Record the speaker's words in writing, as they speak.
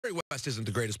West isn't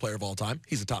the greatest player of all time.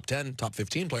 He's a top 10, top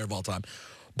 15 player of all time.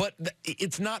 But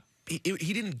it's not, he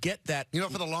didn't get that. You know,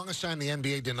 for the longest time, the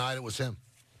NBA denied it was him.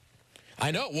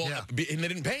 I know. Well, Yeah. And they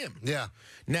didn't pay him. Yeah.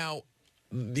 Now,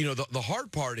 you know, the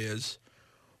hard part is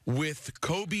with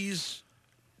Kobe's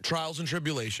trials and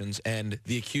tribulations and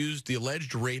the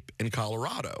alleged rape in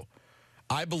Colorado,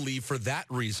 I believe for that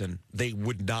reason, they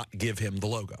would not give him the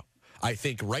logo. I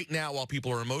think right now, while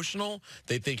people are emotional,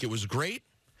 they think it was great.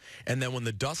 And then when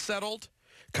the dust settled,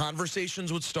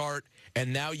 conversations would start.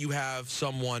 And now you have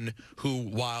someone who,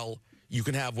 while you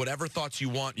can have whatever thoughts you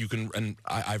want, you can, and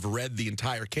I've read the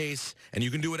entire case, and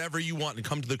you can do whatever you want and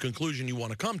come to the conclusion you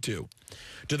want to come to.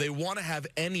 Do they want to have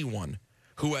anyone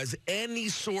who has any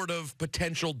sort of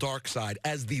potential dark side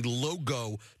as the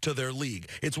logo to their league?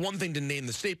 It's one thing to name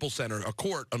the Staples Center, a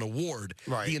court, an award.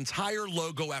 Right. The entire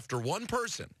logo after one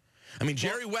person. I mean,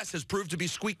 Jerry West has proved to be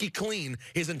squeaky clean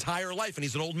his entire life, and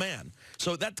he's an old man.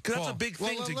 So that's a big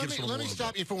thing to give someone. Let me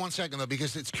stop you for 1 second, though,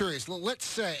 because it's curious. Let's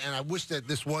say, and I wish that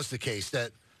this was the case,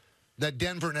 that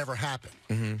Denver never happened.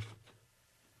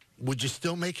 Mm-hmm. Would you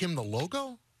still make him the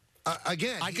logo?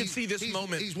 Again, I can see this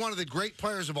moment. He's one of the great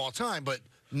players of all time, but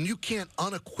you can't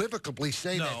unequivocally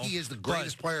say that he is the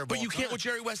greatest player of all time. But you can't with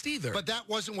Jerry West either. But that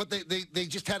wasn't what they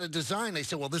just had a design. They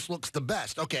said, well, this looks the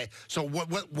best. Okay, so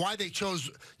why they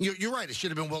chose, you're right, it should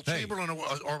have been Wilt Chamberlain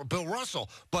or Bill Russell,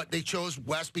 but they chose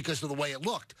West because of the way it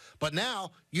looked. But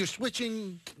now you're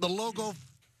switching the logo.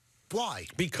 Why?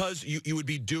 Because you would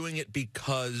be doing it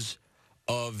because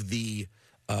of the...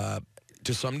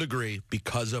 to some degree,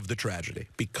 because of the tragedy.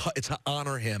 Because it's to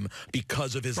honor him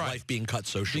because of his life being cut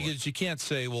so short. Because you can't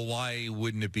say, well, why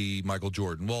wouldn't it be Michael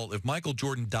Jordan? Well, if Michael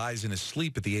Jordan dies in his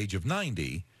sleep at the age of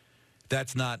 90,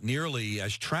 that's not nearly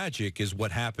as tragic as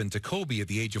what happened to Kobe at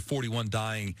the age of 41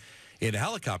 dying in a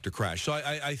helicopter crash. So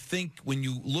I think when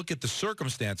you look at the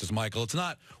circumstances, Michael, it's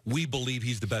not we believe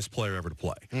he's the best player ever to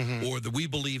play or that we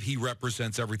believe he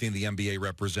represents everything the NBA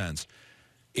represents.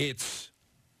 It's...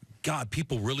 God,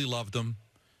 people really loved him.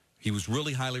 He was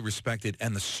really highly respected,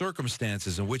 and the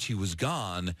circumstances in which he was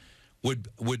gone would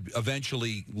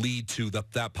eventually lead to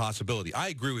that possibility. I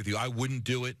agree with you. I wouldn't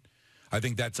do it. I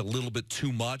think that's a little bit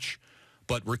too much.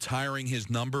 But retiring his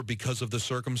number because of the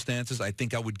circumstances, I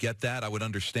think I would get that. I would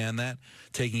understand that.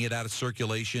 Taking it out of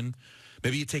circulation.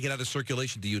 Maybe you take it out of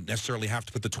circulation. Do you necessarily have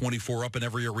to put the 24 up in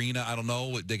every arena? I don't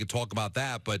know. They could talk about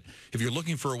that. But if you're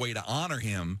looking for a way to honor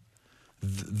him,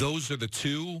 those are the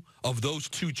two. Of those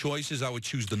two choices, I would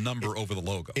choose the number over the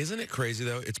logo. Isn't it crazy,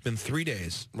 though? It's been 3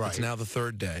 days. Right. It's now the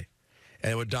third day.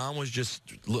 And what Don was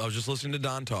I was just listening to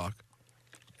Don talk.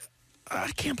 I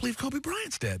can't believe Kobe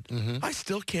Bryant's dead. I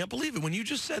still can't believe it. When you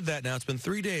just said that now, it's been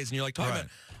 3 days, and you're like, talking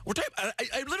about,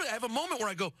 I literally have a moment where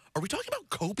I go, are we talking about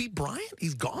Kobe Bryant?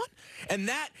 He's gone? And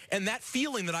that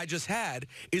feeling that I just had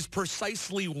is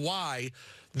precisely why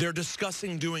they're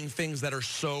discussing doing things that are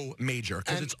so major,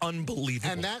 because it's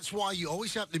unbelievable. And that's why you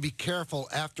always have to be careful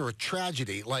after a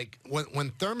tragedy. Like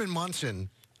when Thurman Munson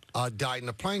died in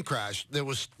a plane crash, there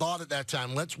was thought at that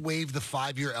time, let's waive the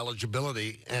 5-year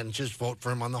eligibility and just vote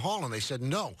for him on the Hall. And they said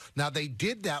no. Now, they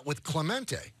did that with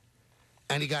Clemente,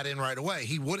 and he got in right away.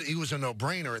 He was a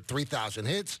no-brainer at 3,000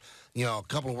 hits, a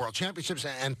couple of world championships,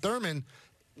 and Thurman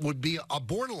would be a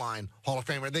borderline Hall of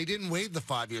Famer. They didn't waive the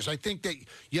 5 years. I think that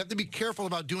you have to be careful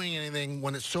about doing anything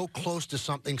when it's so close to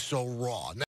something so raw.